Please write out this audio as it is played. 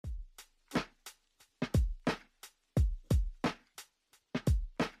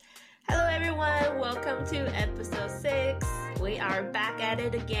everyone. Welcome to episode 6. We are back at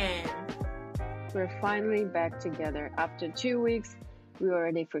it again. We're finally back together. After 2 weeks, we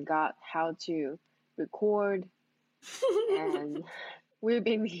already forgot how to record. And we've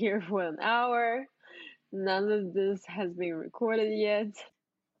been here for an hour. None of this has been recorded yet.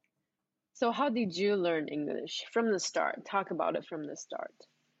 So how did you learn English from the start? Talk about it from the start.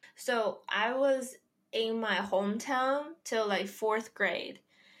 So I was in my hometown till like 4th grade.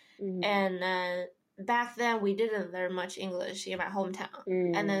 Mm-hmm. And back then we didn't learn much English in my hometown.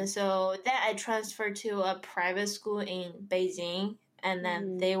 And then so then I transferred to a private school in Beijing, and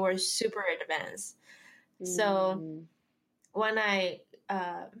then they were super advanced. So when I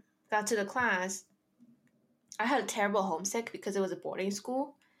got to the class, I had a terrible homesick because it was a boarding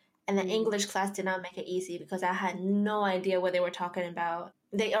school, and the English class did not make it easy because I had no idea what they were talking about.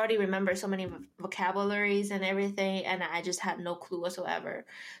 They already remember so many vocabularies and everything, and I just had no clue whatsoever.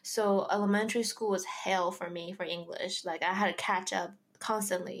 So elementary school was hell for me for English. Like I had to catch up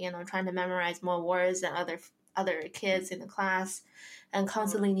constantly, trying to memorize more words than other kids in the class, and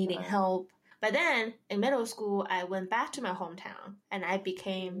constantly needing help. But then in middle school, I went back to my hometown, and I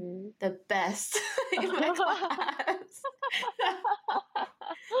became the best in my class.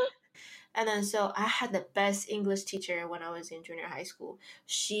 And then so I had the best English teacher when I was in junior high school.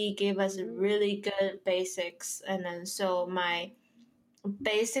 She gave us really good basics. And then so my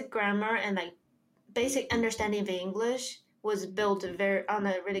basic grammar and like basic understanding of English was built on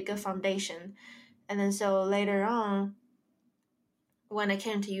a really good foundation. And then so later on, when I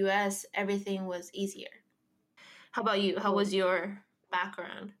came to US, everything was easier. How about you? How was your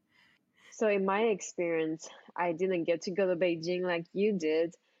background? So in my experience, I didn't get to go to Beijing like you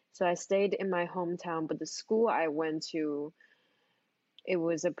did. So I stayed in my hometown, but the school I went to, it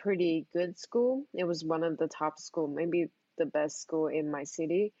was a pretty good school. It was one of the top school, maybe the best school in my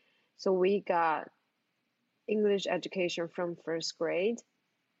city. So we got English education from first grade.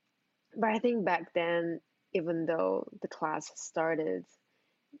 But I think back then, even though the class started,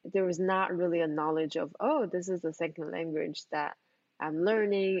 there was not really a knowledge of, oh, this is the second language that I'm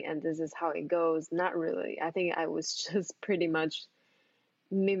learning and this is how it goes. Not really. I think I was just pretty much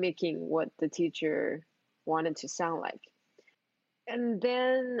mimicking what the teacher wanted to sound like. And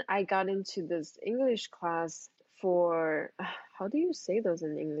then I got into this English class for, how do you say those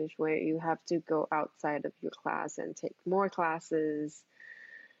in English, where you have to go outside of your class and take more classes?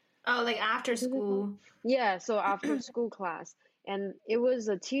 Oh, like after school. Yeah, so after school class. And it was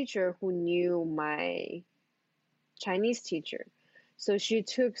a teacher who knew my Chinese teacher. So she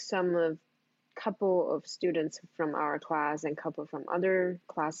took couple of students from our class and couple from other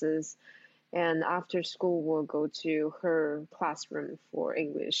classes, and after school we'll go to her classroom for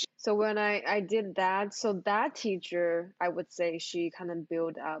English. So when I did that, so that teacher, I would say she kind of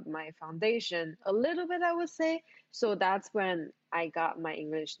built up my foundation a little bit, I would say. So that's when I got my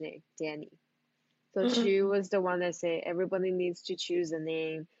English name, Danny. So she was the one that said everybody needs to choose a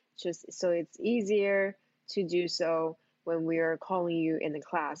name just so it's easier to do so when we are calling you in the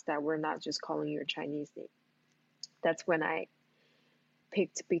class, that we're not just calling your Chinese name. That's when I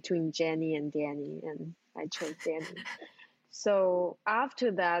picked between Jenny and Danny, and I chose Danny. So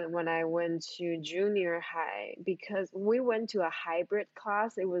after that, when I went to junior high, because we went to a hybrid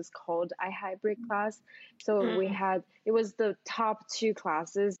class, it was called a hybrid class. So it was the top 2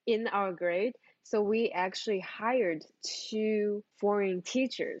 classes in our grade. So we actually hired 2 foreign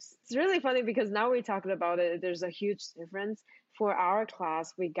teachers. It's really funny because now we're talking about it, there's a huge difference. For our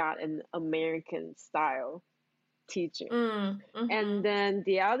class, we got an American style teacher. And then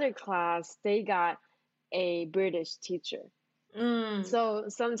the other class, they got a British teacher. So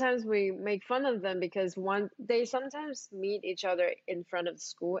sometimes we make fun of them because they sometimes meet each other in front of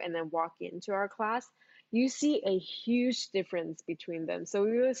school and then walk into our class. You see a huge difference between them. So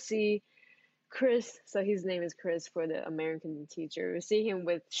we will see Chris, so his name is Chris for the American teacher. We see him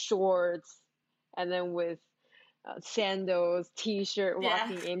with shorts and then with sandals, t-shirt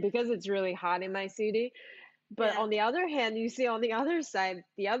walking in because it's really hot in my city. But on the other hand, you see on the other side,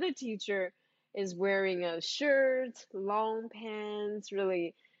 the other teacher is wearing a shirt, long pants,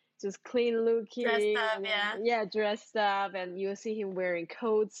 really just clean looking. Dressed up, Yeah, dressed up. And you'll see him wearing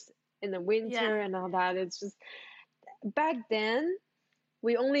coats in the winter and all that. It's just, back then,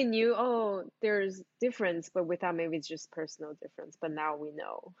 we only knew, oh, there's difference, but we thought maybe it's just personal difference. But now we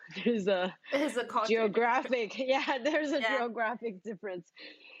know there's a geographic, there's a geographic difference.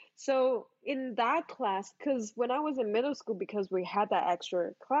 So in that class, because when I was in middle school, because we had that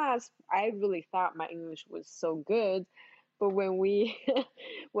extra class, I really thought my English was so good. But when we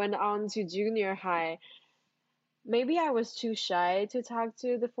went on to junior high, maybe I was too shy to talk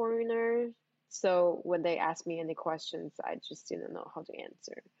to the foreigners. So when they asked me any questions, I just didn't know how to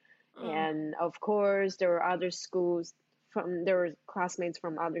answer. Mm. And of course, there were other schools there were classmates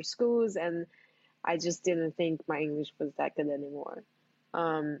from other schools, and I just didn't think my English was that good anymore.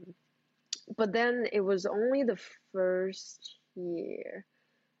 But then it was only the first year.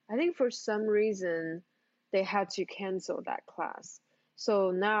 I think for some reason they had to cancel that class.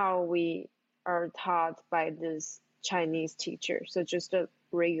 So now we are taught by this Chinese teacher. So just a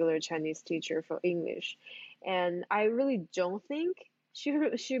regular Chinese teacher for English. And I really don't think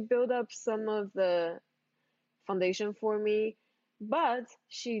she built up some of the foundation for me, but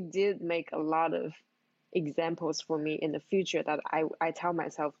she did make a lot of examples for me in the future that I tell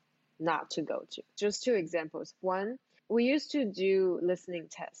myself not to go to. Just two examples. One, we used to do listening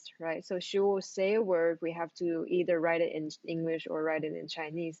test, right? So she will say a word, we have to either write it in English or write it in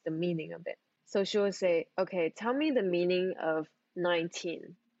Chinese, the meaning of it. So she will say, okay, tell me the meaning of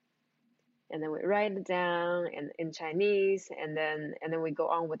 19. And then we write it down and in Chinese, and then we go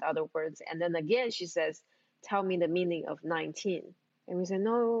on with other words. And then again she says, tell me the meaning of 19. And we said,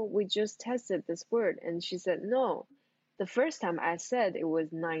 no, we just tested this word. And she said, no, the first time I said it was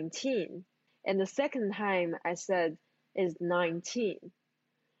 19. And the second time I said is 19.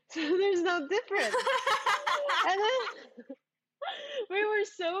 So there's no difference. And then we were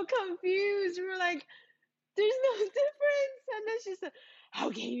so confused. We were like, there's no difference. And then she said, how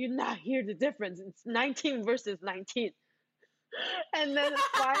can you not hear the difference? It's 19 versus 19. And then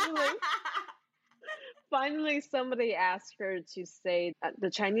finally somebody asked her to say the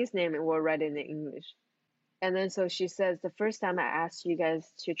Chinese name and we'll write it in English. And then so she says, the first time I asked you guys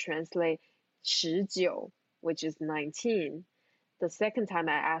to translate 19, which is 19. The second time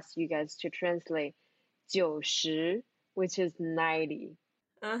I asked you guys to translate 90, which is 90.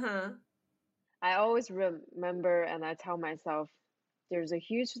 Uh-huh. I always remember and I tell myself, there's a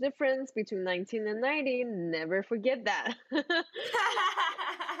huge difference between 19 and 90. Never forget that.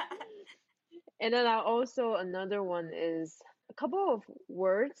 And then another one is a couple of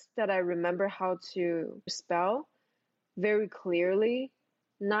words that I remember how to spell very clearly.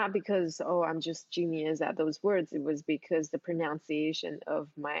 Not because, oh, I'm just genius at those words. It was because the pronunciation of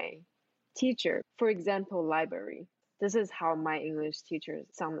my teacher. For example, library. This is how my English teacher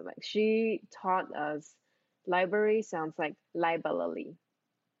sounded like. She taught us library sounds like library.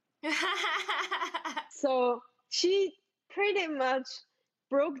 So she pretty much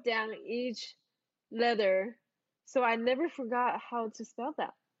broke down each letter. So I never forgot how to spell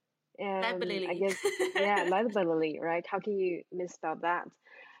that. And I guess, yeah, library, right? How can you misspell that?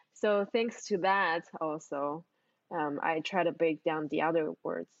 So thanks to that also, I try to break down the other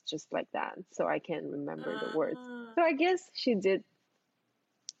words just like that so I can remember the words. So I guess she did,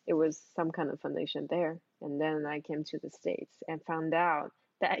 it was some kind of foundation there. And then I came to the States and found out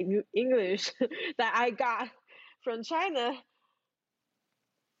that English that I got from China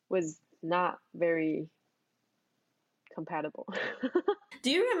was not very compatible.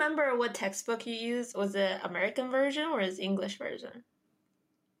 Do you remember what textbook you used? Was it American version or is English version?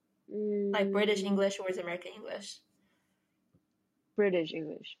 Like British English or is American English? British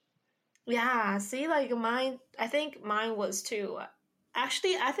English. Yeah, see, like mine, I think mine was too.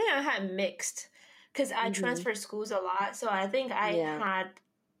 Actually, I think I had mixed because I transferred schools a lot. So I think I had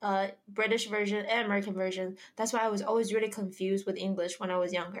a British version and American version. That's why I was always really confused with English when I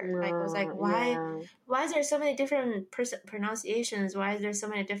was younger. Like, I was like, why is there so many different pronunciations? Why is there so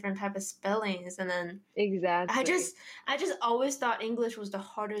many different type of spellings? And then exactly, I just always thought English was the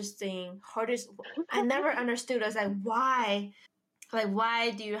hardest thing. I never understood. I was like, why? Like,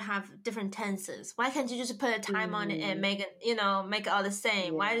 why do you have different tenses? Why can't you just put a time on it and make it, make it all the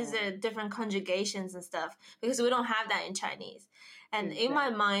same? Why is there different conjugations and stuff? Because we don't have that in Chinese. And in my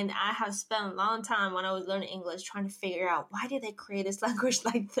mind, I have spent a long time when I was learning English trying to figure out why did they create this language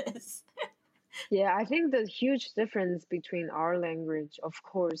like this? Yeah, I think the huge difference between our language, of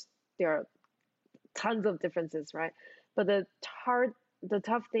course, there are tons of differences, right? But the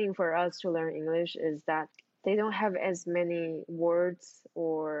tough thing for us to learn English is that they don't have as many words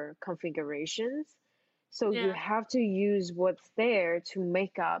or configurations. So you have to use what's there to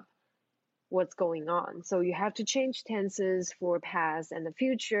make up what's going on. So you have to change tenses for past and the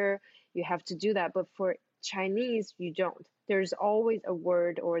future. You have to do that. But for Chinese, you don't. There's always a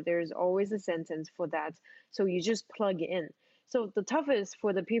word or there's always a sentence for that. So you just plug in. So the toughest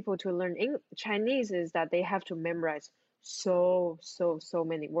for the people to learn Chinese is that they have to memorize so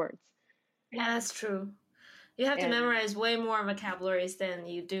many words. Yeah, that's true. You have to memorize way more vocabularies than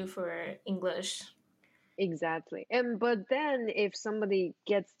you do for English. Exactly. But then if somebody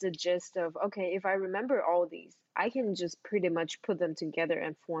gets the gist of, okay, if I remember all these, I can just pretty much put them together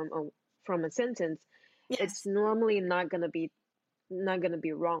and form from a sentence, it's normally not gonna be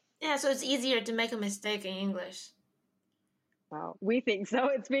wrong. Yeah, so it's easier to make a mistake in English. Wow, we think so.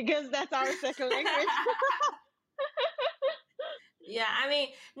 It's because that's our second language. Yeah, I mean,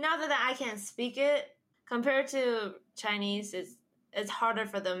 now that I can speak it, compared to Chinese, it's harder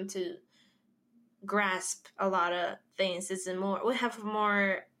for them to grasp a lot of things. We have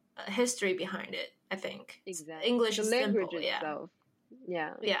more history behind it, I think. Exactly. English the is language simple, itself.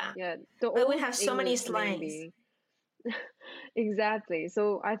 Yeah. But we have so many slangs. Exactly.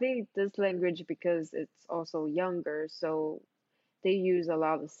 So I think this language, because it's also younger, so they use a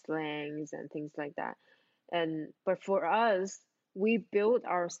lot of slangs and things like that. But for us, we built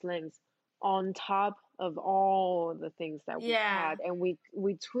our slangs on top of all the things that we had, and we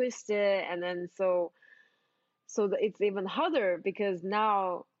twist it, and then it's even harder because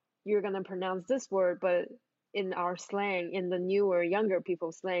now you're gonna pronounce this word, but in our slang, in the newer, younger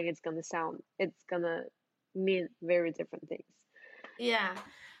people's slang, it's gonna mean very different things. Yeah.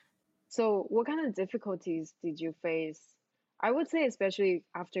 So what kind of difficulties did you face? I would say especially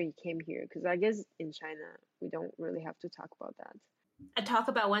after you came here, because I guess in China we don't really have to talk about that. I talk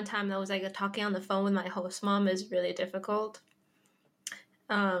about one time that was like talking on the phone with my host mom is really difficult.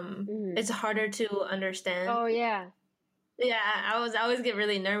 It's harder to understand. Oh yeah. Yeah, I always get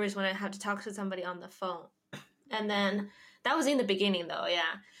really nervous when I have to talk to somebody on the phone. And then that was in the beginning though,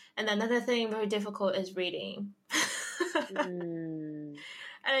 yeah. And then another thing very difficult is reading.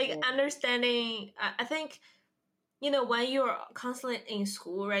 Understanding, I think, when you're constantly in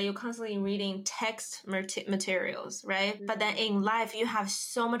school, right, you're constantly reading text materials, right? But then in life, you have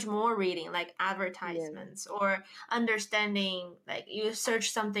so much more reading, like advertisements or understanding, like you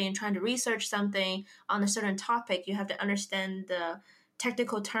search something, trying to research something on a certain topic, you have to understand the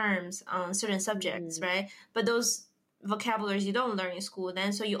technical terms on certain subjects, right? But those vocabularies you don't learn in school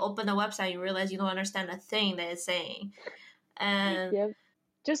then, so you open the website, you realize you don't understand a thing that it's saying. And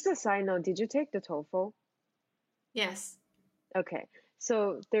just a side note, did you take the TOEFL? Yes. Okay,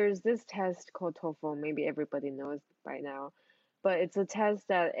 so there's this test called TOEFL, maybe everybody knows by now, but it's a test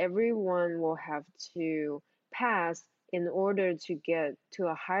that everyone will have to pass in order to get to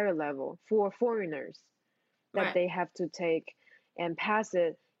a higher level for foreigners, that they have to take and pass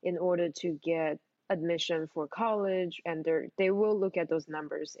it in order to get admission for college, and they will look at those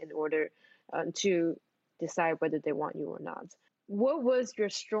numbers in order to decide whether they want you or not. What was your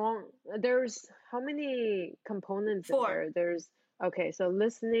there's how many components 4 in there? There's so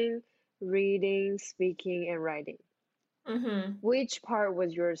listening, reading, speaking, and writing. Which part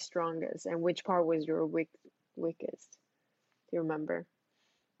was your strongest and which part was your weakest? Do you remember?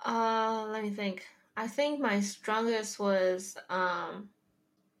 Let me think. I think my strongest was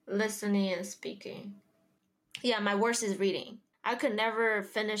listening and speaking. Yeah, my worst is reading. I could never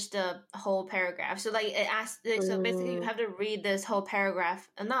finish the whole paragraph. So like so basically you have to read this whole paragraph,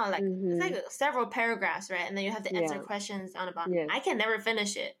 and not like it's like several paragraphs, right? And then you have to answer questions on the bottom. I can never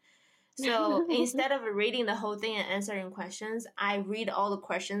finish it. So instead of reading the whole thing and answering questions, I read all the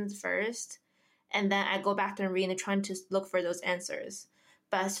questions first, and then I go back to reading and trying to look for those answers.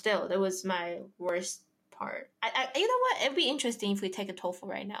 But still, that was my worst part. You know what? It'd be interesting if we take a TOEFL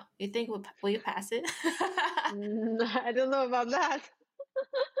right now. You think will you pass it? I don't know about that.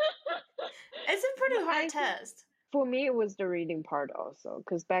 It's a pretty hard test. For me, it was the reading part also,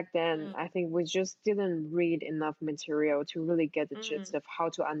 because back then I think we just didn't read enough material to really get the gist of how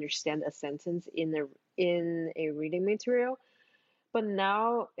to understand a sentence in a reading material. But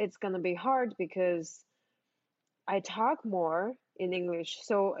now it's gonna be hard because I talk more in English.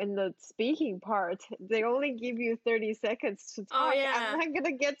 So in the speaking part, they only give you 30 seconds to talk. Oh, yeah. I'm not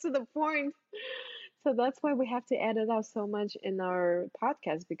gonna get to the point. So that's why we have to edit out so much in our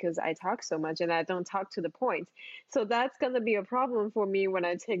podcast, because I talk so much and I don't talk to the point. So that's going to be a problem for me when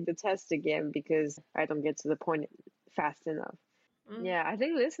I take the test again, because I don't get to the point fast enough. Yeah, I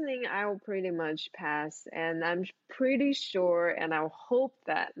think listening, I will pretty much pass. And I'm pretty sure, and I'll hope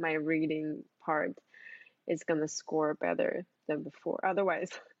that my reading part is going to score better than before.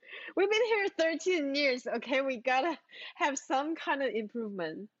 Otherwise, we've been here 13 years. Okay, we got to have some kind of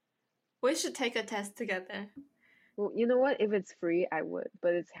improvement. We should take a test together. Well, you know what? If it's free, I would,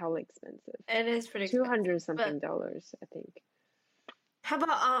 but it's hella expensive. It is pretty expensive. $200 something, I think. How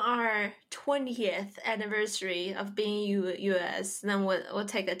about on our 20th anniversary of being US, then we'll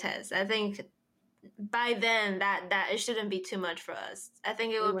take a test. I think by then that it shouldn't be too much for us. I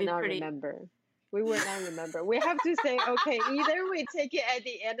think it would be pretty. We will not remember. We have to say, okay, either we take it at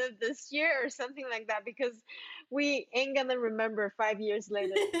the end of this year or something like that, because we ain't gonna remember 5 years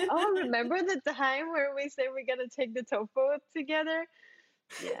later. Oh, remember the time where we said we're gonna take the TOEFL together?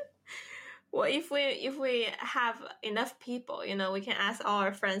 Yeah. Well, if we have enough people, we can ask all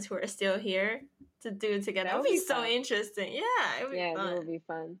our friends who are still here to do it together. That It'll would be be so fun. interesting. Yeah, it'll be Yeah, it fun. will be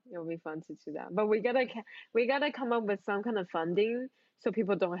fun. It will be fun to do that. But we gotta come up with some kind of funding so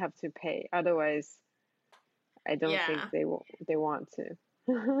people don't have to pay. Otherwise, I don't think Yeah, they want to.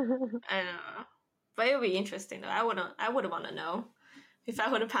 I know. But it would be interesting though. I would want to know if I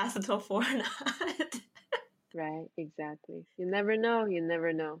would have passed the TOEFL or not. Right, exactly. You never know. You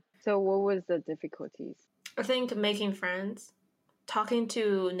never know. So, what was the difficulties? I think making friends, talking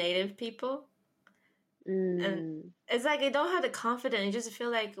to native people, and Mm. it's like you don't have the confidence. You just feel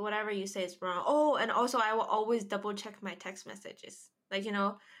like whatever you say is wrong. Oh, and also I will always double check my text messages. Like,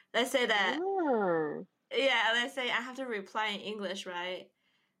 let's say that, Oh. yeah, let's say I have to reply in English, right?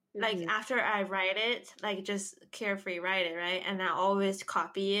 Like Mm-hmm. after I write it, like just carefree write it, right? And I always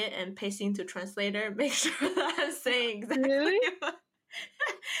copy it and paste into translator, make sure that I'm saying exactly Really?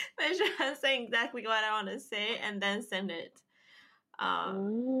 make sure I'm saying exactly what I want to say, and then send it. Oh.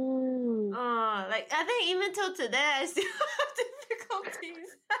 Like I think even till today, I still have difficulties.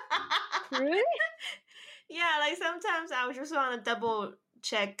 Really? Yeah, like sometimes I just want to double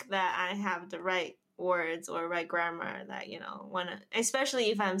check that I have the right words or right grammar that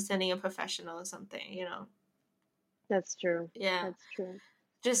especially if I'm sending a professional or something. That's true. Yeah, That's true.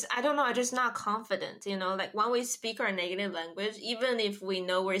 just I don't know, I'm just not confident. Like when we speak our native language, even if we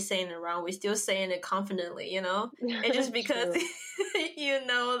know we're saying it wrong, we're still saying it confidently. It's just because True. you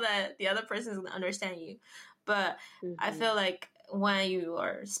know that the other person is gonna understand you. But I Mm-hmm. feel like when you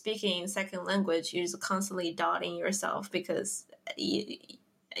are speaking second language, you're just constantly doubting yourself because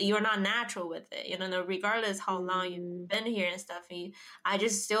you're not natural with it. Regardless how long you've been here and stuff, I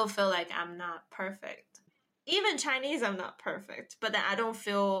just still feel like I'm not perfect. Even Chinese, I'm not perfect, but then I don't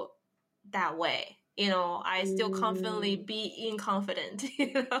feel that way. I still confidently Mm. be inconfident.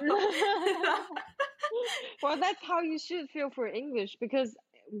 Well, that's how you should feel for English because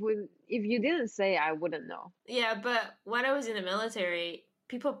if you didn't say, I wouldn't know. Yeah, but when I was in the military,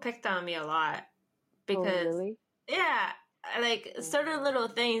 people picked on me a lot Oh, because, really? yeah, like certain Oh. little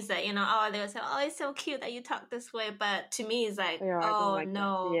things that, they would say, oh, it's so cute that you talk this way. But to me, it's like, Yeah, I don't oh, like that.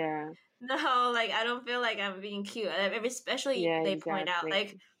 no, Yeah. no, like, I don't feel like I'm being cute. Especially if Yeah, they point out, like,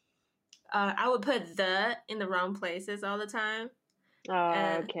 exactly. I would put the in the wrong places all the time. Oh,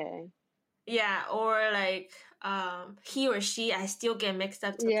 And okay. yeah, or like he or she, I still get mixed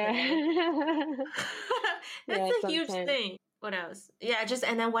up till Yeah. today. That's Yeah, a huge sometimes. thing. What else? Yeah, just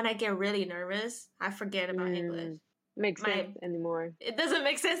and then when I get really nervous, I forget about English. Makes sense My anymore. It doesn't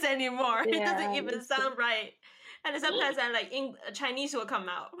make sense anymore. It doesn't Yeah, even makes sense. sound right. And then sometimes I'm like Chinese will come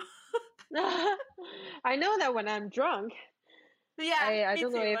out. I know that when I'm drunk, Yeah, I me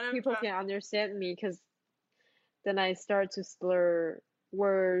don't know too. if When I'm people drunk. can understand me because then I start to slur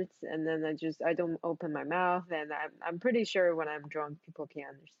words and then I don't open my mouth and I'm pretty sure when I'm drunk people can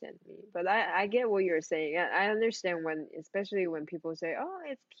understand me. But I get what you're saying. I understand when especially when people say, "Oh,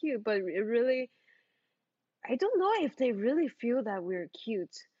 it's cute," but it really I don't know if they really feel that we're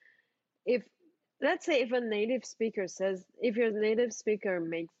cute. If let's say if a native speaker says if your native speaker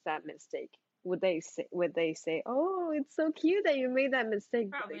makes that mistake, would they say, "Oh, it's so cute that you made that mistake"?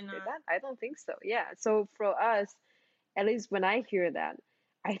 Would they Probably say not. that? I don't think so. Yeah. So for us, at least when I hear that,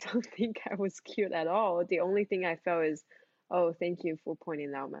 I don't think I was cute at all. The only thing I felt is, "Oh, thank you for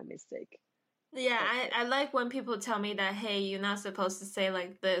pointing out my mistake." Yeah, That's it. I like when people tell me that, hey, you're not supposed to say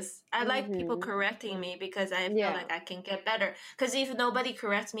like this. I like people Mm-hmm. correcting me because I feel Yeah. like I can get better. Because if nobody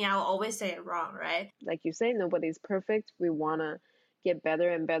corrects me, I'll always say it wrong, right? Like you say, nobody's perfect. We want to get better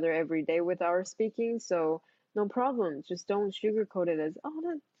and better every day with our speaking. So no problem. Just don't sugarcoat it as, oh,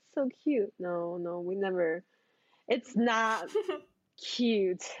 that's so cute. No, no, we never. It's not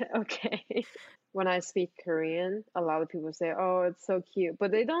cute. Okay. When I speak Korean, a lot of people say, oh, it's so cute.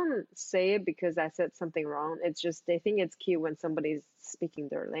 But they don't say it because I said something wrong. It's just they think it's cute when somebody's speaking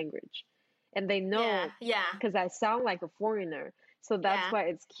their language. And they Yeah, know yeah, because I sound like a foreigner. So that's yeah, why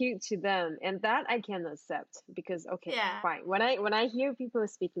it's cute to them. And that I can accept because okay, yeah, fine. When I hear people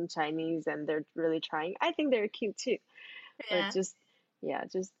speaking Chinese and they're really trying, I think they're cute too. But yeah, just yeah,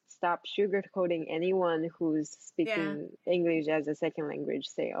 just stop sugarcoating anyone who's yeah. speaking English as a second language.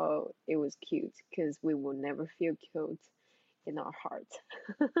 Say, oh, it was cute, because we will never feel cute in our heart.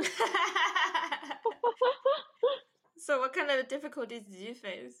 So, what kind of difficulties did you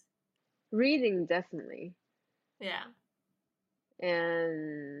face? Reading, definitely. Yeah,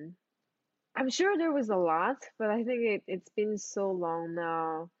 And I'm sure there was a lot, but I think it's been so long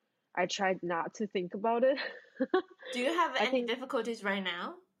now. I tried not to think about it. do you have I any think, difficulties right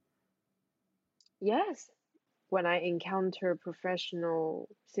now? yes, when I encounter professional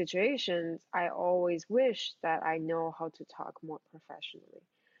situations, I always wish that I know how to talk more professionally.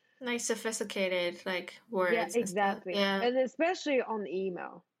 Like sophisticated like Yeah, words and stuff. exactly. Yeah. And especially on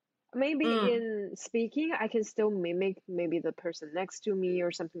email. Maybe Mm. in speaking, I can still mimic maybe the person next to me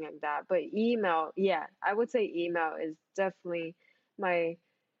or something like that. But email, yeah, I would say email is definitely my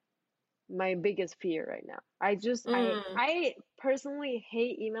my biggest fear right now. Mm. I personally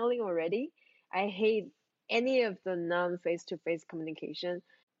hate emailing already. I hate any of the non face-to-face communication.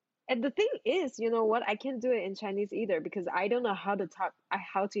 And the thing is, you know what? I can't do it in Chinese either because I don't know how to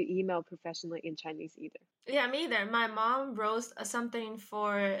how to email professionally in Chinese either. Yeah, me either. My mom wrote something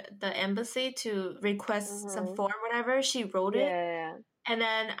for the embassy to request some Uh-huh. form, whatever. She wrote it, Yeah. and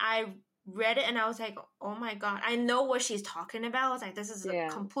then I read it, and I was like, "Oh my God, I know what she's talking about." I was like, "This is Yeah.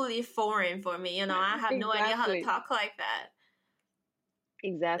 completely foreign for me." I have no idea how to Exactly. talk like that.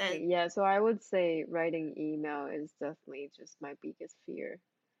 Then Exactly. Yeah. So I would say writing email is definitely just my biggest fear.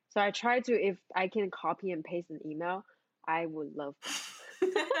 So I try to, if I can copy and paste an email, I would love that.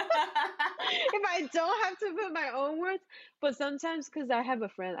 If I don't have to put my own words, but sometimes because I have a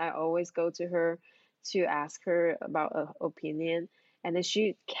friend, I always go to her to ask her about an opinion, and then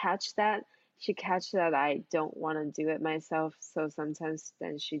she catch that I don't want to do it myself. So sometimes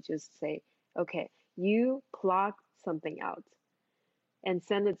then she just say, "Okay, you plot something out and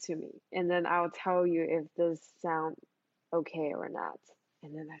send it to me, and then I'll tell you if this sound okay or not."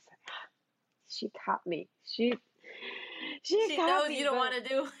 And then I said, she caught me. She she caught knows me, you don't but want to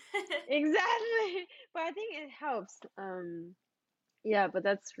do. exactly. But I think it helps. Yeah, but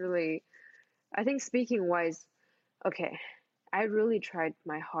that's really, I think speaking wise, okay, I really tried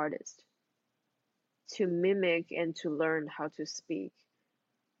my hardest to mimic and to learn how to speak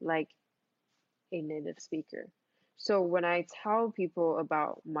like a native speaker. So when I tell people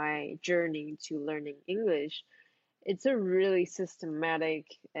about my journey to learning English, it's a really systematic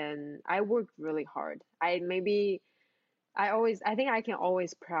and I worked really hard. I think I can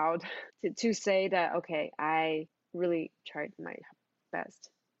always proud to say that okay, I really tried my best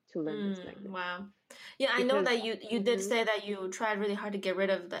to learn this language Wow. Yeah, I know because that you did mhm, say that you tried really hard to get rid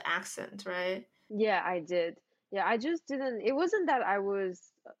of the accent, right? yeah, I did. Yeah, I just didn't it wasn't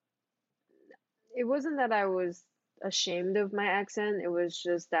that I was ashamed of my accent. It was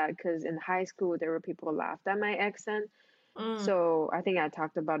just that because in high school there were people who laughed at my accent. Mm. So I think I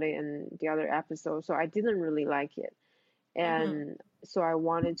talked about it in the other episode. So I didn't really like it. Mm-hmm. And so I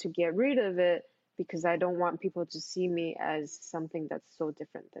wanted to get rid of it because I don't want people to see me as something that's so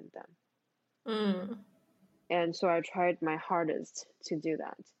different than them. Mm. And so I tried my hardest to do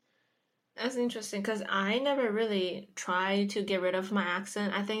that. That's interesting because I never really tried to get rid of my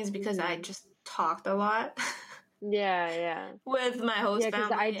accent. I think it's because I Hmm. just talked a lot Yeah, yeah. with my host Yeah,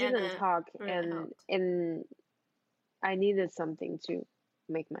 because I family, and didn't it talk really helped. and I needed something to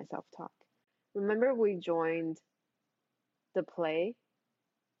make myself talk. Remember we joined the play?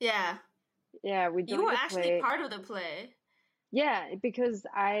 Yeah, Yeah, we you were joined the actually play. part of the play. Yeah, because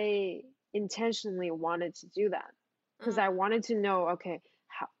I intentionally wanted to do that. Because I Mm. wanted to know, okay,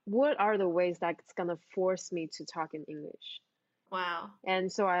 what are the ways that's gonna force me to talk in English? Wow.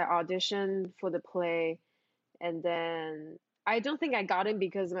 And so I auditioned for the play, and then I don't think I got in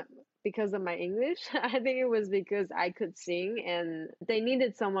because of my English. I think it was because I could sing, and they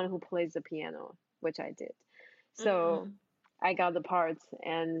needed someone who plays the piano, which I did. So Mm. I got the parts,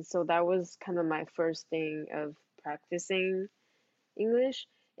 and so that was kind of my first thing of practicing English,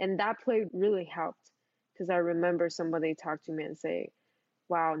 and that play really helped because I remember somebody talked to me and say,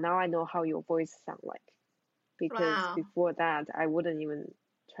 "Wow, now I know how your voice sound like." Because Wow. before that, I wouldn't even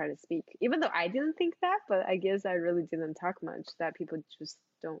try to speak, even though I didn't think that, but I guess I really didn't talk much. That people just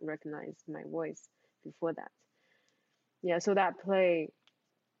don't recognize my voice before that. Yeah, so that play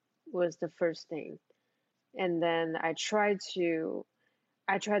was the first thing, and then I tried to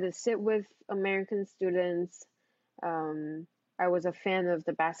sit with American students. Um, I was a fan of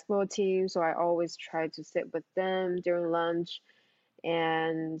the basketball team, so I always tried to sit with them during lunch.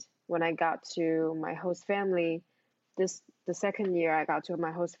 And when I got to my host family, the second year I got to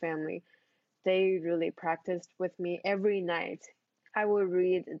my host family, they really practiced with me every night. I would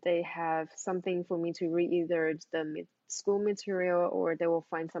read, they have something for me to read, either it's the school material or they will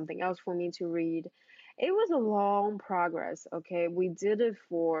find something else for me to read. It was a long progress, okay? We did it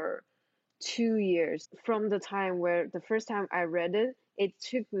for 2 years from the time where the first time I read it, it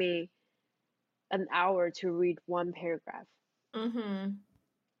took me an hour to read one paragraph. Mm-hmm.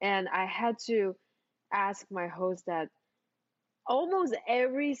 And I had to ask my host that almost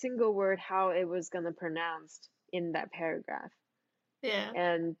every single word how it was gonna pronounced in that paragraph. Yeah.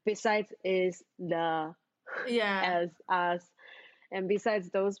 And besides is the Yeah. as us. And besides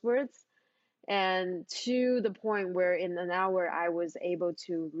those words, and to the point where in an hour I was able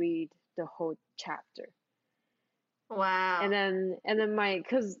to read the whole chapter. Wow. And then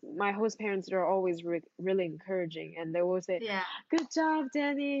because my host parents are always really encouraging, and they will say, Yeah. "Good job,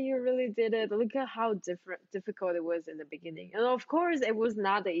 Danny, you really did it. Look at how difficult it was in the beginning." And of course, it was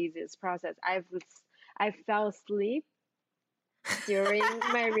not the easiest process. I fell asleep during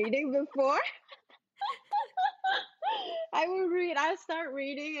my reading before. I start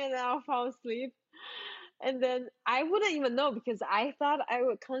reading and I'll fall asleep. And then I wouldn't even know because I thought I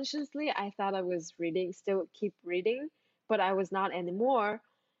was reading, still keep reading, but I was not anymore.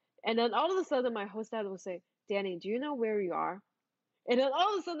 And then all of a sudden my host dad will say, Danny, do you know where you are? And then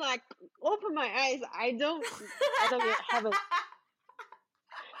all of a sudden I open my eyes. I don't yet have a,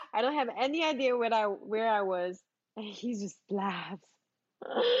 I don't have any idea where I was. And he just laughs.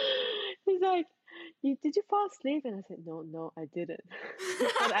 He's like, did you fall asleep? And I said, no, I didn't.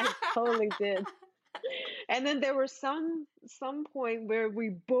 But I totally did. And then there was some point where we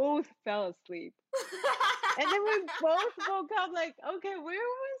both fell asleep. And then we both woke up like, okay, where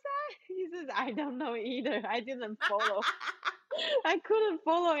was that? He says, I don't know either. I didn't follow. I couldn't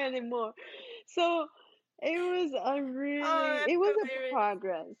follow anymore. So Oh, it that's was a hilarious.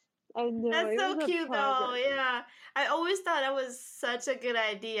 progress. I know, That's it so was a cute though. progress. Yeah. I always thought that was such a good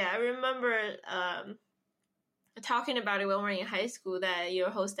idea. I remember talking about it when we were in high school that your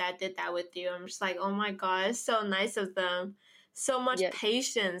host dad did that with you. I'm just like, oh my God, it's so nice of them. So much Yes,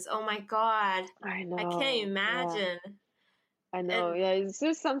 patience. Oh my God. I I can't know. Yeah, imagine. I know. And Yeah, it's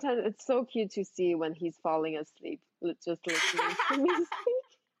just sometimes it's so cute to see when he's falling asleep, just listening to me speak.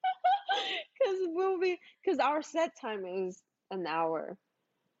 Because our set time is an hour.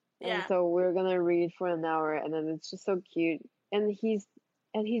 And yeah. so we're gonna read for an hour, and then it's just so cute. And he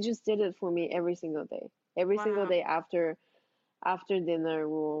just did it for me every single day. Every single Wow. day after dinner,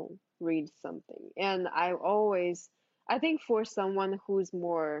 we'll read something. And I think for someone who's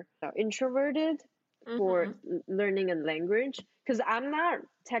more introverted for Mm-hmm. learning a language, because I'm not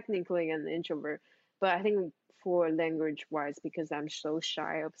technically an introvert, but I think for language wise, because I'm so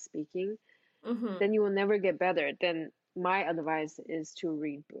shy of speaking, Mm-hmm. then you will never get better. Then my advice is to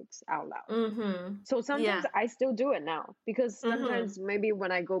read books out loud. Mm-hmm. So sometimes Yeah. I still do it now because Mm-hmm. sometimes maybe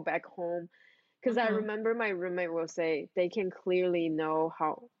when I go back home, because I Mm-hmm. remember my roommate will say they can clearly know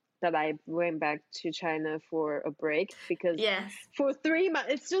how that I went back to China for a break because Yes. for 3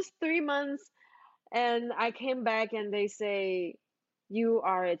 months, it's just 3 months, and I came back and they say, you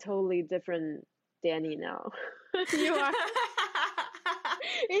are a totally different Danny now. You are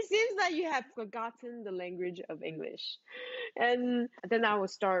it seems that you have forgotten the language of English. And then I will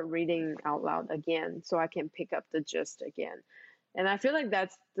start reading out loud again so I can pick up the gist again. And I feel like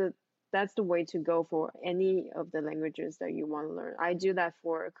that's the way to go for any of the languages that you want to learn. I do that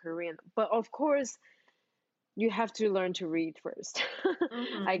for Korean. But of course, you have to learn to read first.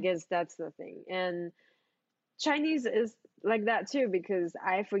 I Mm-hmm. guess that's the thing. And Chinese is like that too because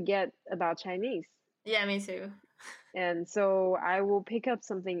I forget about Chinese. Yeah, me too. And so I will pick up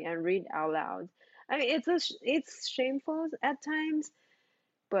something and read out loud. I mean, it's shameful at times,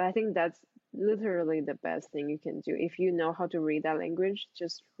 but I think that's literally the best thing you can do. If you know how to read that language,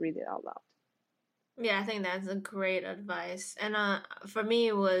 just read it out loud. Yeah, I think that's a great advice. And for me,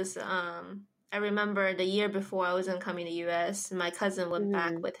 it was I remember the year before I wasn't coming to US, my cousin went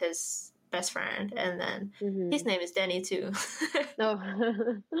back Mhm. with his best friend, and then his Mhm. name is Danny too. Oh.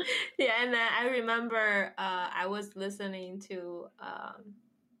 Yeah, and then I remember I was listening to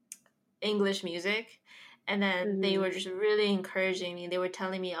English music, and then they Mhm. were just really encouraging me. They were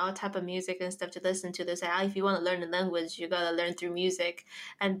telling me all type of music and stuff to listen to. They said, if you want to learn the language, you gotta learn through music,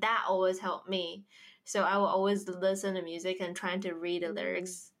 and that always helped me. So I will always listen to music and trying to read the Mhm.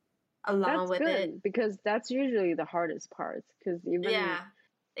 lyrics along That's with it. good because that's usually the hardest part. Because even Yeah.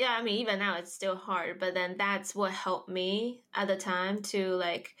 Yeah, I mean, even now it's still hard, but then that's what helped me at the time to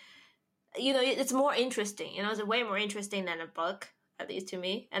like, it's more interesting. It's way more interesting than a book, at least to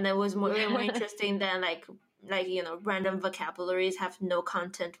me. And it was way more yeah. interesting than random vocabularies have no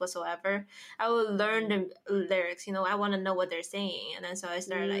content whatsoever. I will learn the lyrics. I want to know what they're saying, and then so I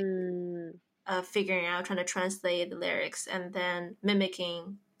started like Mm. figuring out, trying to translate the lyrics, and then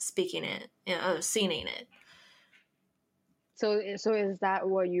mimicking speaking it, singing it. So is that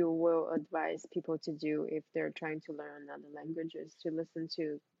what you will advise people to do if they're trying to learn another languages to listen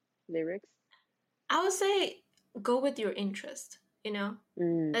to lyrics? I would say go with your interest. Let's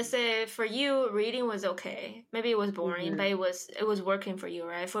Mm. say for you, reading was okay. Maybe it was boring, but Mhm. it was working for you,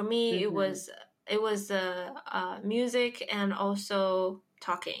 right? For me, it Mhm. was music and also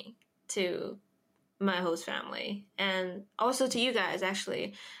talking to my host family, and also to you guys.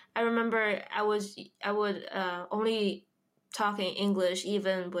 Actually, I remember I would only talk in English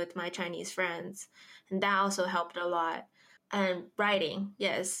even with my Chinese friends, and that also helped a lot. And writing,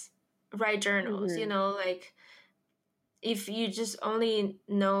 yes, write journals. Mm-hmm. Like if you just only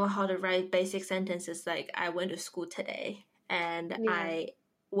know how to write basic sentences, like I went to school today and Yeah.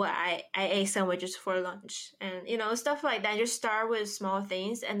 I ate sandwiches for lunch, and stuff like that. Just start with small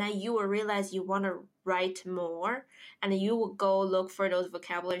things, and then you will realize you want to write more, and you will go look for those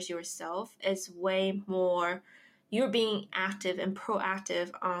vocabularies yourself. It's way more, you're being active and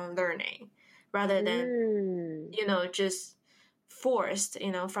proactive on learning rather than Mm. just forced,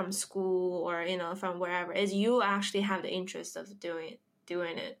 from school or, from wherever. Is you actually have the interest of doing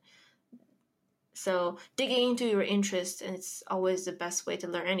it. So digging into your interest is always the best way to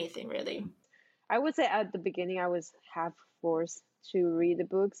learn anything, really. I would say at the beginning I was half forced to read the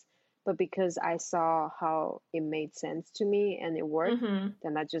books, but because I saw how it made sense to me and it worked, Mm-hmm.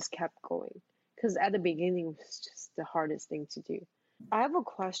 then I just kept going. Because at the beginning it was just the hardest thing to do. I have a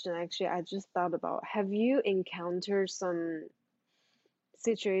question actually. I just thought about. Have you encountered some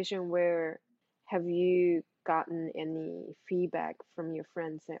situation where have you gotten any feedback from your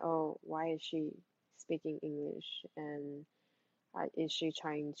friends saying, "Oh, why is she speaking English?" and is she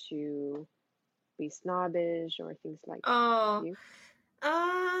trying to be snobbish or things like that? Have Oh, you?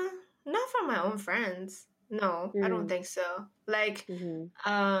 uh, not from my own friends. No, I don't Mm, think so. Like,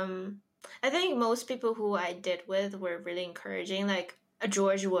 mm-hmm, um, I think most people who I did with were really encouraging. Like,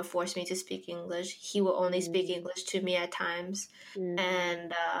 George would force me to speak English. He will only speak mm-hmm, English to me at times. mm-hmm,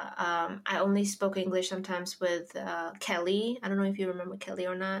 And I only spoke English sometimes with Kelly. I don't know if you remember Kelly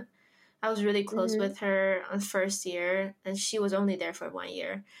or not. I was really close mm-hmm, with her on first year, and she was only there for 1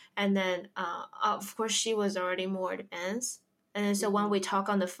 year. And then, of course, she was already more advanced. And so when mm-hmm. we talk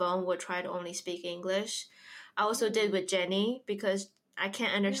on the phone, we'll try to only speak English. I also did Mm. with Jenny because I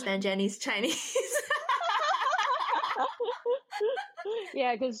can't understand Jenny's Chinese.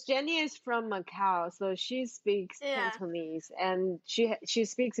 Yeah, because Jenny is from Macau, so she speaks Yeah, Cantonese and she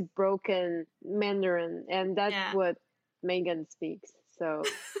speaks broken Mandarin, and that's yeah. what Megan speaks. So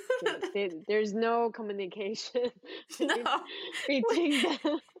there's no communication No, we, between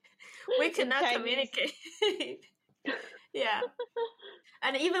them we in cannot Chinese. communicate. Yeah.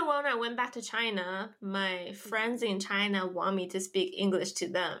 And even when I went back to China, my friends in China want me to speak English to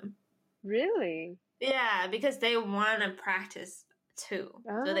them. Really? Yeah, because they want to practice too.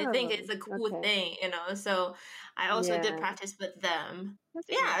 So they think Oh, it's a cool okay. thing. So I also did Yeah, practice with them. that's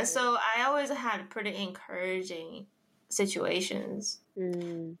pretty Yeah, good. so I always had pretty encouraging situations.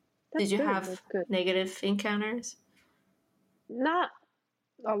 Mm, Did that's you good. have That's good. negative encounters? Not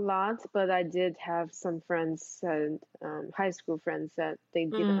a lot, but I did have some friends and high school friends that they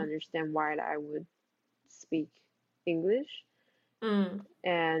didn't Mm, understand why I would speak English. mm.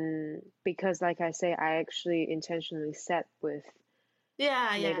 And because, like I say, I actually intentionally sat with Yeah,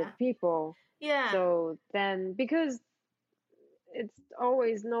 native yeah. people. Yeah. So then, because it's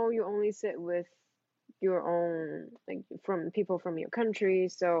always no, you only sit with your own, like from people from your country.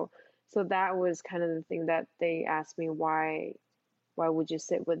 So that was kind of the thing that they asked me why would you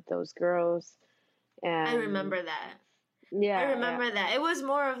sit with those girls? I And remember that. I yeah, yeah. remember that. It was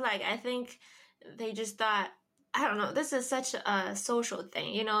more of like, I think they just thought, I don't know, this is such a social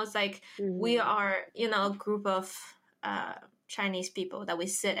thing. It's like we Hmm. are, a group of uh, Chinese people that we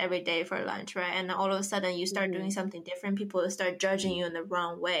sit every day for lunch, right? And all of a sudden you start doing Hmm. something different, people will start judging you in the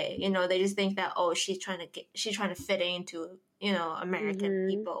wrong way. They just think that, oh, she's trying to fit into, American Hmm.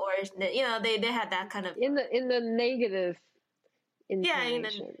 people, or, they had that kind of, In the negative yeah,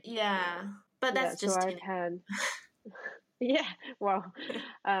 intonation. Yeah. yeah, but Yeah. that's So just I've had yeah, well,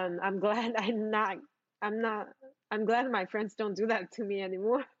 I'm glad I'm not, I'm glad my friends don't do that to me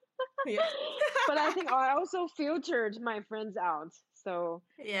anymore. yeah. But I think I also filtered my friends out. So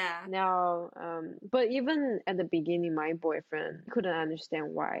Yeah. now, but even at the beginning, my boyfriend couldn't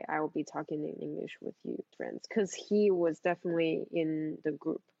understand why I would be talking in English with you, friends, because he was definitely in the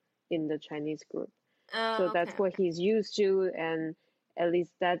group, in the Chinese group. So Oh, okay, that's what okay. he's used to, and at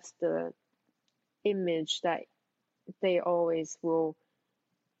least that's the image that they always will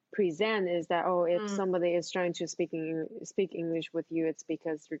present is that, oh, if Mm. somebody is trying to speak English with you, it's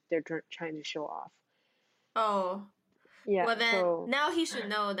because they're trying to show off. Oh, Yeah, well then so now he should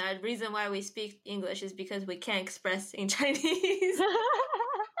know that reason why we speak English is because we can't express in Chinese.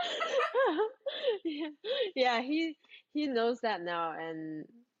 yeah, yeah, he knows that now, and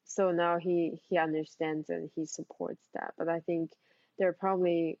so now he understands and he supports that. But I think there are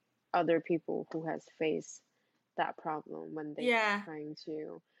probably other people who has faced that problem when they are Yeah. trying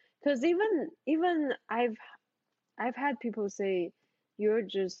to Because even I've had people say you're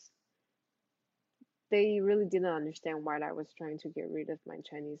just they really didn't understand why I was trying to get rid of my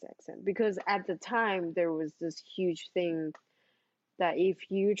Chinese accent, because at the time there was this huge thing that if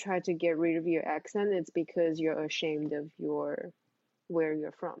you try to get rid of your accent, it's because you're ashamed of your where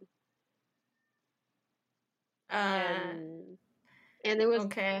you're from. And it was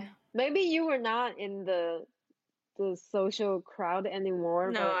okay. maybe you were not in the social crowd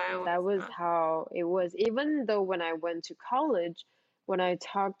anymore, No, but I that was was not. how it was. Even though when I went to college, when I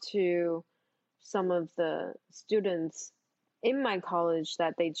talked to some of the students in my college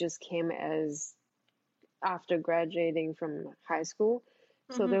that they just came as after graduating from high school,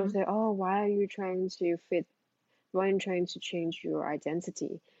 so they would say, "Oh, why are you trying to fit? Why are you trying to change your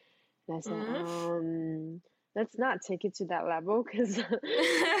identity?" And I said, let's not take it to that level, because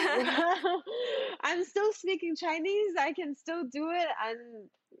well, I'm still speaking Chinese. I can still do it, and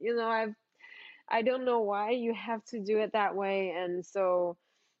I don't know why you have to do it that way, and so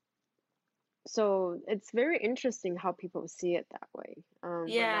it's very interesting how people see it that way.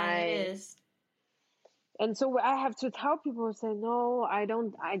 Yeah, it is. And so I have to tell people, say, no, I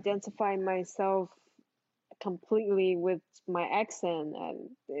don't identify myself completely with my accent, and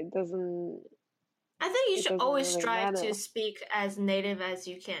I think you it should doesn't always really strive to matter. speak as native as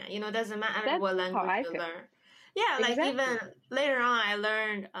you can. It doesn't matter That's what how language I you feel. learn. Yeah, like Exactly. even later on, I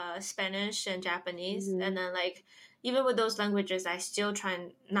learned Spanish and Japanese, and then like even with those languages, I still try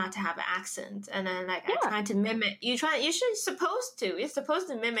not to have an accent, and then like I Yeah, try to mimic. You should supposed to. You're supposed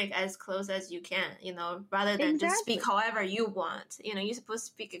to mimic as close as you can. Rather than just speak exactly. however you want. You're supposed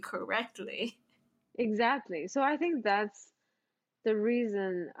to speak it correctly. Exactly. So I think that's the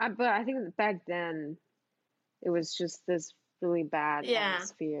reason. But I think back then it was just this really bad Yeah.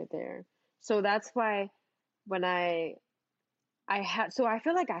 atmosphere there. So that's why when I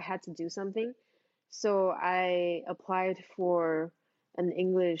feel like I had to do something. So I applied for an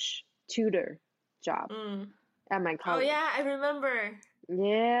English tutor job Mm. at my Oh college. yeah, I remember.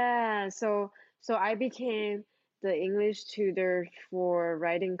 Yeah, so I became the English tutor for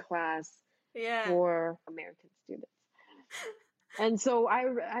writing class Yeah. for American students. And so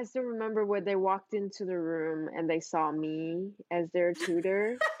I still remember when they walked into the room and they saw me as their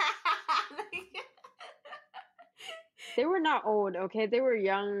tutor. They were not old, okay? They were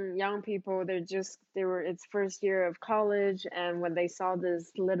young people. It's first year of college, and when they saw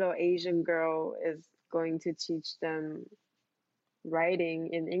this little Asian girl is going to teach them writing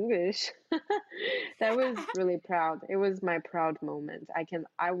in English, that was really proud. It was my proud moment.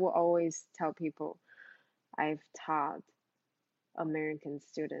 I will always tell people I've taught American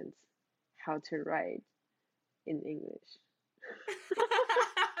students how to write in English.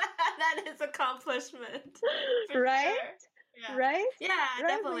 That is accomplishment for Right? sure. Yeah. Right? Yeah,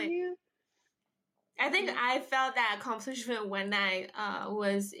 Right? When definitely. you I think I felt that accomplishment when I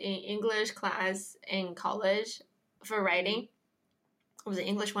was in English class in college for writing. It was it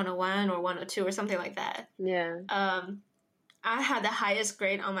English 101 or 102 or something like that. yeah. I had the highest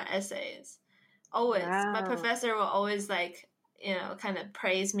grade on my essays. Always. My Wow. professor will always like, kind of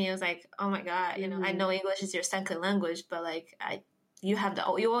praise me. It was like, oh my God, I know English is your second language, but like you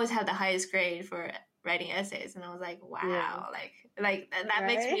always have the highest grade for writing essays. And I was like, Yeah. wow, like that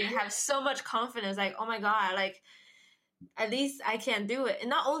makes Right? me have so much confidence. Like, oh my God, like at least I can do it. And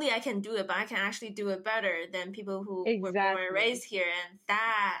not only I can do it, but I can actually do it better than people who were born and Exactly. raised here. And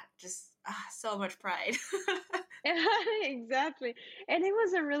that just, so much pride. Exactly. And it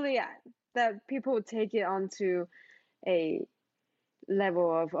wasn't really that people would take it onto a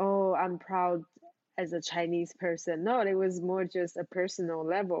level of, oh, I'm proud as a Chinese person. No, it was more just a personal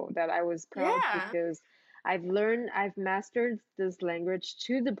level that I was proud Yeah. because I've mastered this language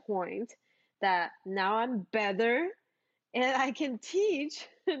to the point that now I'm better and I can teach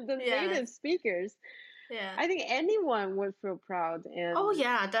the native Yes. speakers. Yeah. I think anyone would feel proud. Oh, And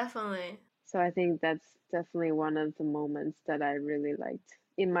yeah, definitely. so I think that's definitely one of the moments that I really liked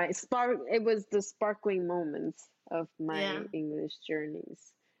in my spark. It was the sparkling moments of Yeah. my English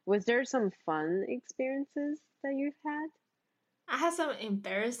journeys. Was there some fun experiences that you've had? I had some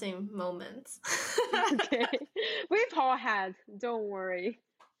embarrassing moments. Okay, we've all had. Don't worry.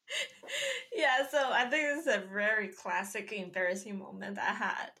 Yeah, so I think this is a very classic embarrassing moment I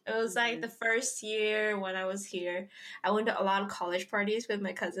had. It was like the first year when I was here. I went to a lot of college parties with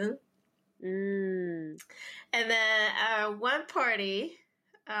my cousin. Mm. And then one party,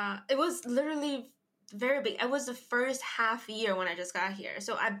 it was literally very big. It was the first half year when I just got here.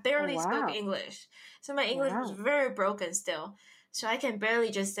 So I Oh barely spoke wow! English. So my English was Wow. very broken still. So I can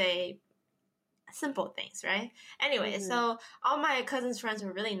barely just say simple things, right? Anyway, so all my cousin's friends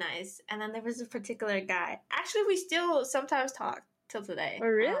were really nice, and then there was a particular guy. Actually, we still sometimes talk till today. Oh,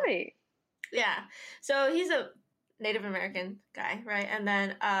 really? Yeah. So he's a Native American guy, right? And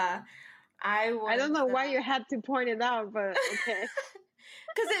then I don't know why you had to point it out, but okay.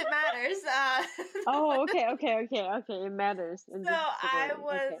 Because it matters. Oh, okay. It matters. So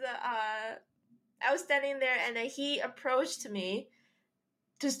I was standing there, and then he approached me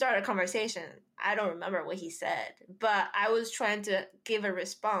to start a conversation. I don't remember what he said, but I was trying to give a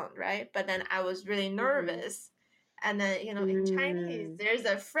response, right? But then I was really nervous. And then, in Chinese, there's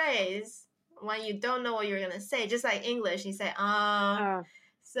a phrase when you don't know what you're going to say, just like English, you say,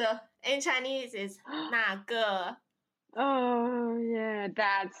 So in Chinese, it's 那个. Oh, yeah,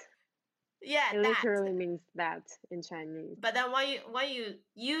 that. Yeah, it literally means that in Chinese. But then when you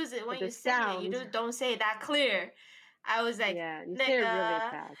use it, when you say it, you don't say it that clear. I was like, yeah, you say it really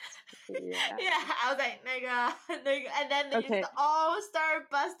fast. Yeah. Yeah, I was like, 那个, and then they just all start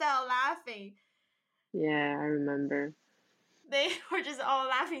bust out laughing. Yeah, I remember. They were just all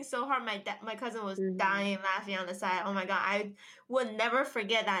laughing so hard. My cousin was dying laughing on the side. Oh my god, I would never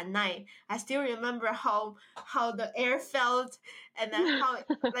forget that night. I still remember how the air felt, and then how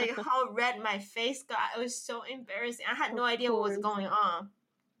how red my face got. It was so embarrassing. I had no idea what was going on.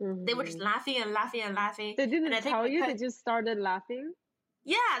 They were just laughing and laughing and laughing. They didn't tell you? They just started laughing?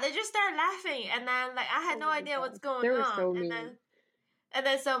 Yeah, they just started laughing, and then I had no idea what's going on. They were so mean. And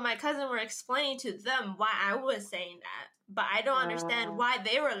then so my cousin were explaining to them why I was saying that, but I don't understand why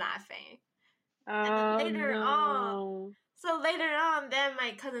they were laughing. And then later on, then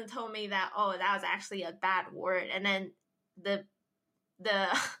my cousin told me that that was actually a bad word, and then the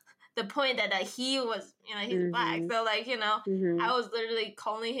the point that he was he's black, so I was literally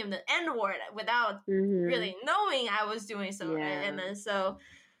calling him the N word without really knowing I was doing so, right? And then so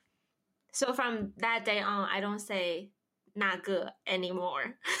from that day on, I don't say 那个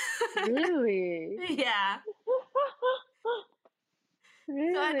anymore. Really? Yeah.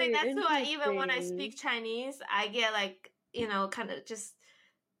 Really? So I think that's why even when I speak Chinese, I get kind of just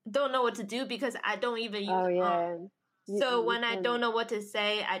don't know what to do because I don't even use So when I don't know what to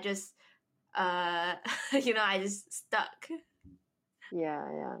say, I just I just stuck.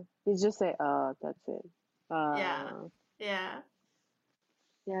 Yeah. You just say that's it. Yeah,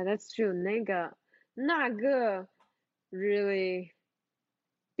 that's true. 那个 really,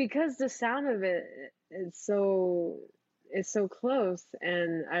 because the sound of it is so close,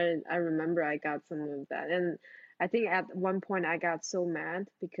 and I remember I got some of that, and I think at one point I got so mad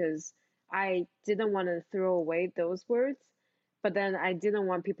because I didn't want to throw away those words, but then I didn't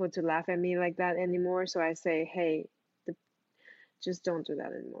want people to laugh at me like that anymore, so I say, hey, just don't do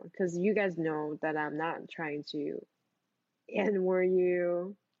that anymore, because you guys know that I'm not trying to N-word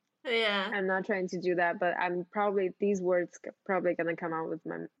you. Yeah. I'm not trying to do that, but these words probably gonna come out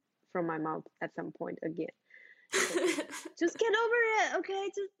from my mouth at some point again. Just get over it,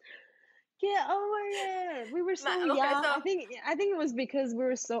 okay? Just get over it. We were so young. I think it was because we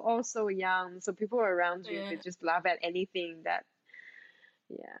were all so young. So people around you, they just laugh at anything that.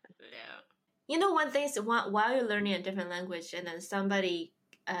 Yeah. One thing is while you're learning a different language, and then somebody,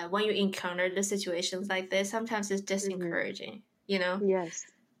 when you encounter the situations like this, sometimes it's discouraging. Yes.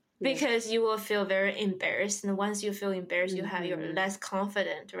 Because you will feel very embarrassed, and once you feel embarrassed, you're less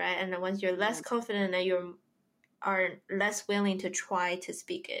confident, right? And then once you're less confident, then you are less willing to try to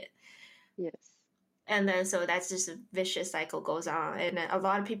speak it. Yes. And then so that's just a vicious cycle goes on, and then a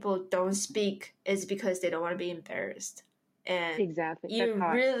lot of people don't speak is because they don't want to be embarrassed. And exactly, you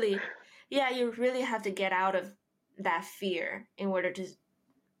really have to get out of that fear in order to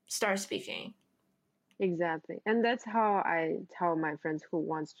start speaking. Exactly. And that's how I tell my friends who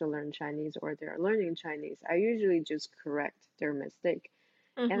wants to learn Chinese or they're learning Chinese. I usually just correct their mistake.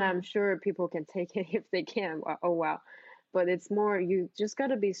 And I'm sure people can take it if they can. Oh, wow. But it's more, you just got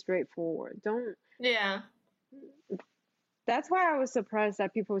to be straightforward. Yeah. That's why I was surprised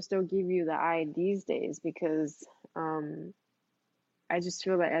that people still give you the eye these days, because I just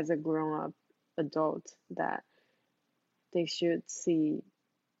feel like as a grown-up adult that they should see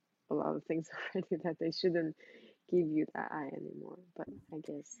a lot of things already, that they shouldn't give you that eye anymore, but I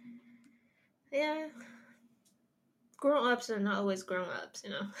guess. Yeah. Grown-ups are not always grown-ups,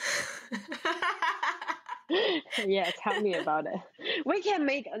 Yeah, tell me about it. We can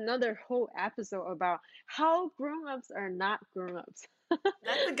make another whole episode about how grown-ups are not grown-ups.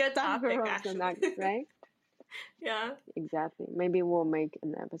 That's a good topic, actually. Not, right? Yeah. Exactly. Maybe we'll make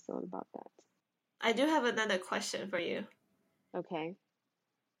an episode about that. I do have another question for you. Okay.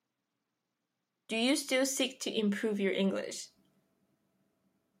 Do you still seek to improve your English?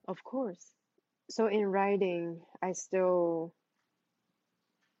 Of course. So in writing, I still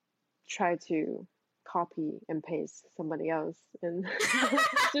try to copy and paste somebody else and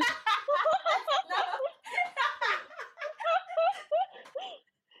just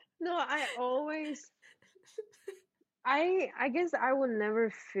no, I guess I would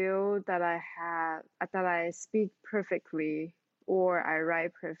never feel that I speak perfectly or I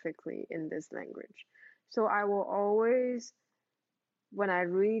write perfectly in this language. So I will always, when I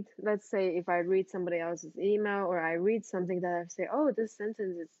read, let's say if I read somebody else's email or I read something that I say, oh, this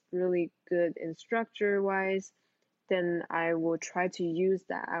sentence is really good in structure wise, then I will try to use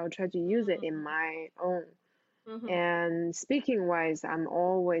that. I will try to use it in my own. Mm-hmm. And speaking wise, I'm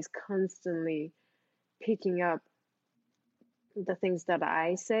always constantly picking up the things that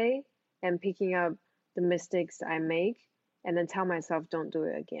I say and picking up the mistakes I make and then tell myself don't do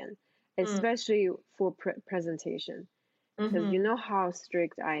it again, especially for presentation. Because you Mm-hmm. know how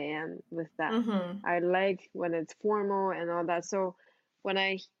strict I am with that. Mm-hmm. I like when it's formal and all that. So when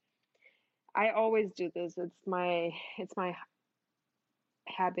I always do this. It's my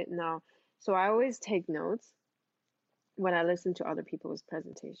habit now. So I always take notes when I listen to other people's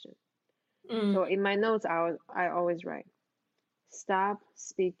presentation. So in my notes, I always write, stop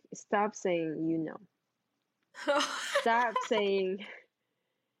saying you know. Stop saying,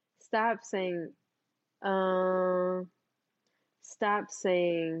 stop saying, uh, stop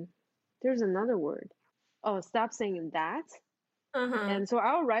saying, there's another word. Oh, stop saying that. Uh-huh. And so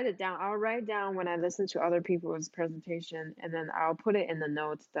I'll write it down. I'll write down when I listen to other people's presentation, and then I'll put it in the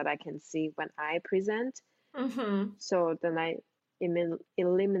notes that I can see when I present. Mm-hmm. So then I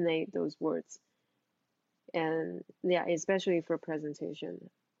eliminate those words. And yeah, especially for presentation,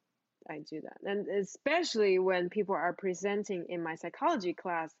 I do that. And especially when people are presenting in my psychology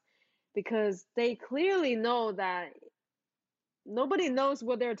class, because they clearly know that nobody knows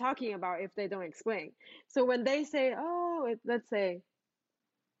what they're talking about if they don't explain. So when they say, oh, let's say,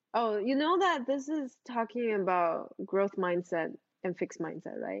 oh, you know that this is talking about growth mindset and fixed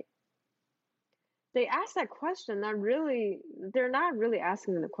mindset, right? They ask that question, they're not really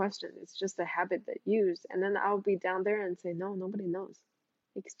asking the question. It's just a habit they use. And then I'll be down there and say, no, nobody knows.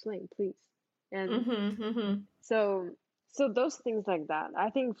 Explain, please. And Mm-hmm. Mm-hmm. so, so those things like that, I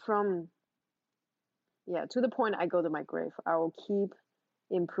think yeah, to the point I go to my grave, I will keep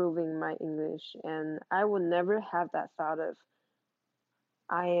improving my English, and I will never have that thought of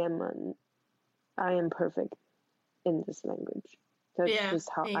I am I am perfect in this language. That's Yeah, just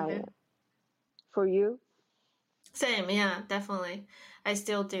how I am. amen. For you? Same, yeah, definitely. I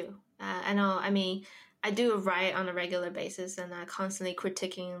still do. I know, I mean, I do write on a regular basis and I constantly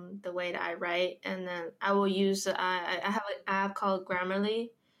critiquing the way that I write. And then I will use, I have an app called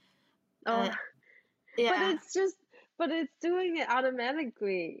Grammarly. Oh, Uh, but yeah. but it's doing it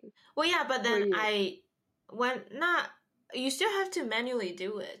automatically Well, yeah, but for then you. when not, you still have to manually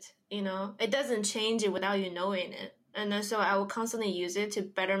do it, you know? It doesn't change it without you knowing it. And then so I will constantly use it to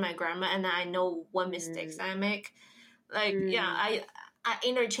better my grammar and I know what mistakes Mm, I make. Like, yeah, mm, I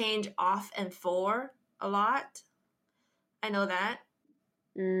interchange off and for a lot. I know that.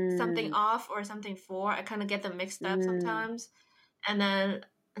 Something mm, off or something for, I kind of get them mixed up mm, sometimes. And then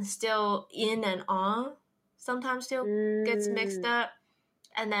still in and on sometimes still gets mixed mm. up.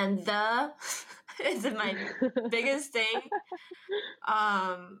 And then the is my biggest thing.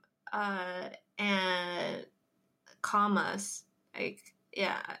 Um uh and commas. Like,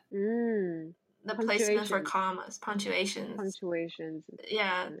 yeah, Mm. the placement for Punctuations. commas, punctuations. Punctuations is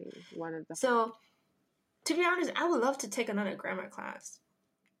Yeah. definitely one of the hard. So to be honest, I would love to take another grammar class.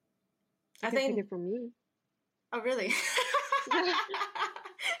 You I can take think. it from me. Oh, really?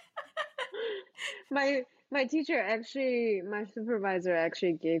 My teacher actually, my supervisor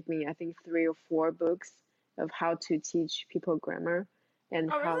actually gave me, I think, 3 or 4 books of how to teach people grammar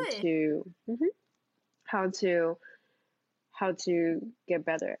and Oh, really? how to how to get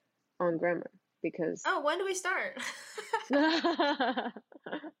better on grammar because Oh, when do we start?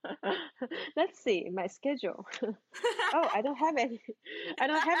 let's see my schedule. Oh, I don't have any. I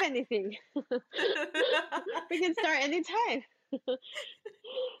don't have anything. We can start anytime.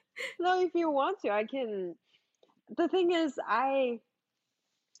 No, if you want to, I can. The thing is, I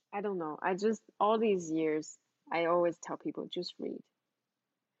don't know. I just all these years, I always tell people just read.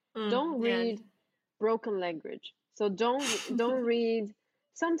 Don't Yeah. read broken language. So don't read.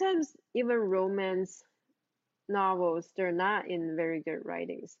 Sometimes even romance novels, they're not in very good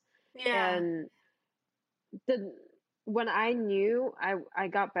writings. Yeah. And the when I knew I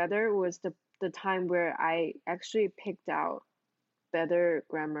got better was the time where I actually picked out better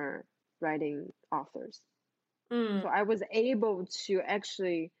grammar writing authors. So Mm. I was able to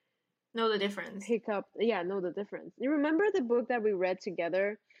actually Know the difference. know the difference. You remember the book that we read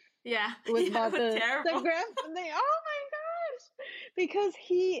together? Yeah. It was Yeah, about it was the terrible. graph thing. Oh my gosh! Because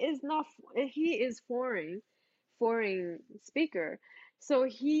he is foreign speaker. So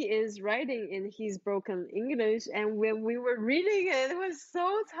he is writing in his broken English, and when we were reading it, it was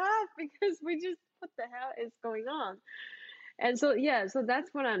so tough because we just, what the hell is going on? And so yeah, so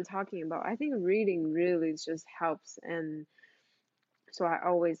that's what I'm talking about. I think reading really just helps, and so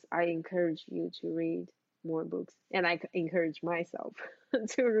I encourage you to read more books, and I encourage myself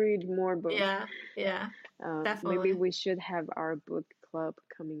to read more books. Yeah, Maybe definitely. we should have our book club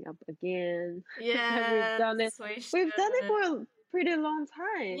coming up again. We've done it. Yes, we We've done it should. for a pretty long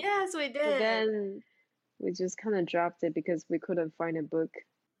time, Yes, we but did. then we just kind of dropped it because we couldn't find a book.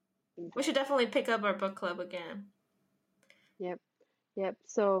 We should definitely pick up our book club again. Yep, yep.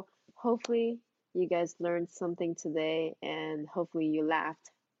 So hopefully you guys learned something today, and hopefully you laughed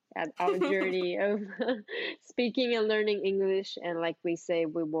at our journey of speaking and learning English. And like we say,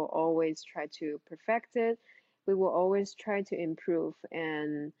 we will always try to perfect it. We will always try to improve.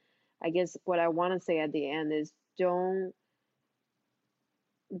 And I guess what I want to say at the end is don't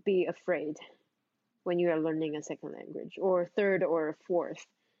be afraid when you are learning a second language or third or fourth,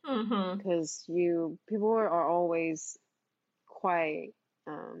 because people are always quite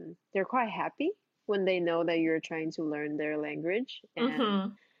they're quite happy when they know that you're trying to learn their language,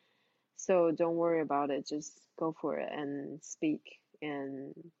 and so don't worry about it, just go for it and speak,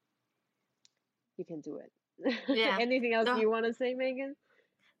 and you can do it. Yeah. Anything else you want to say, Megan?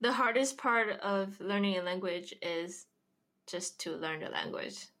 The hardest part of learning a language is just to learn the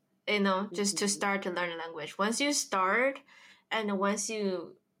language. Just to start to learn a language. Once you start, and once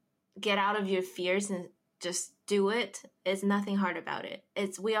you get out of your fears and just do it, it's nothing hard about it.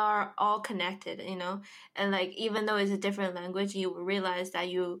 We are all connected, and like, even though it's a different language, you realize that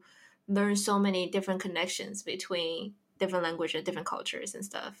you learn so many different connections between different languages, different cultures and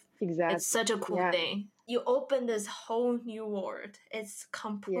stuff. Exactly. It's such a cool thing. You open this whole new world. It's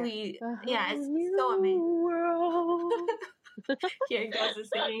complete. It's so amazing. World. Here goes the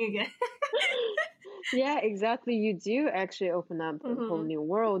singing again. Yeah, exactly. You do actually open up a whole new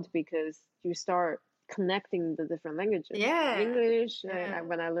world because you start connecting the different languages. Yeah. English,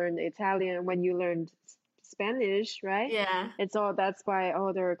 when I learned Italian, when you learned Spanish, right? Yeah. That's why,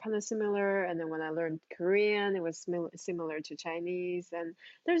 they're kind of similar. And then when I learned Korean, it was similar to Chinese. And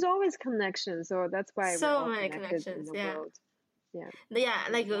there's always connections. So that's why we're all many connected connections in the world. Yeah,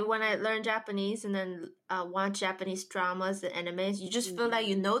 like when I learned Japanese and then watch Japanese dramas and animes, you just feel like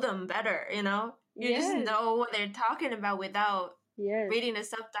you know them better, You just know what they're talking about without reading the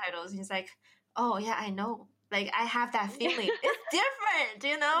subtitles. It's like, oh yeah, I know. Like, I have that feeling. It's different,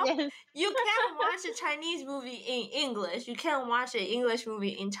 Yes. You can't watch a Chinese movie in English. You can't watch an English movie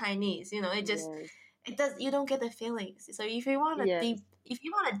in Chinese. It just it does. You don't get the feelings. So if you want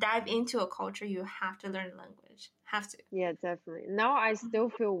to dive into a culture, you have to learn the language. Have to. Yeah, definitely. Now I still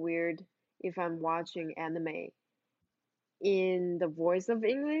feel weird if I'm watching anime in the voice of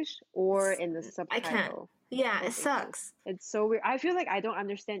English or in the subtitle. I can't. Yeah, it sucks. It's so weird. I feel like I don't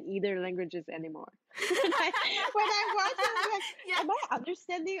understand either languages anymore. when I watch it, I'm like, am I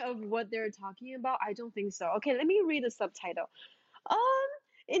understanding of what they're talking about? I don't think so. Okay, let me read the subtitle.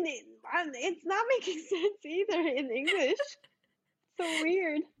 It's not making sense either in English. So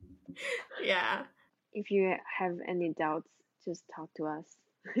weird. Yeah. If you have any doubts, just talk to us.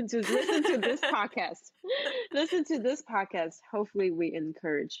 Just listen to this podcast. Listen to this podcast. Hopefully we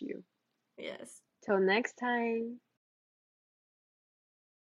encourage you. Yes. Till next time.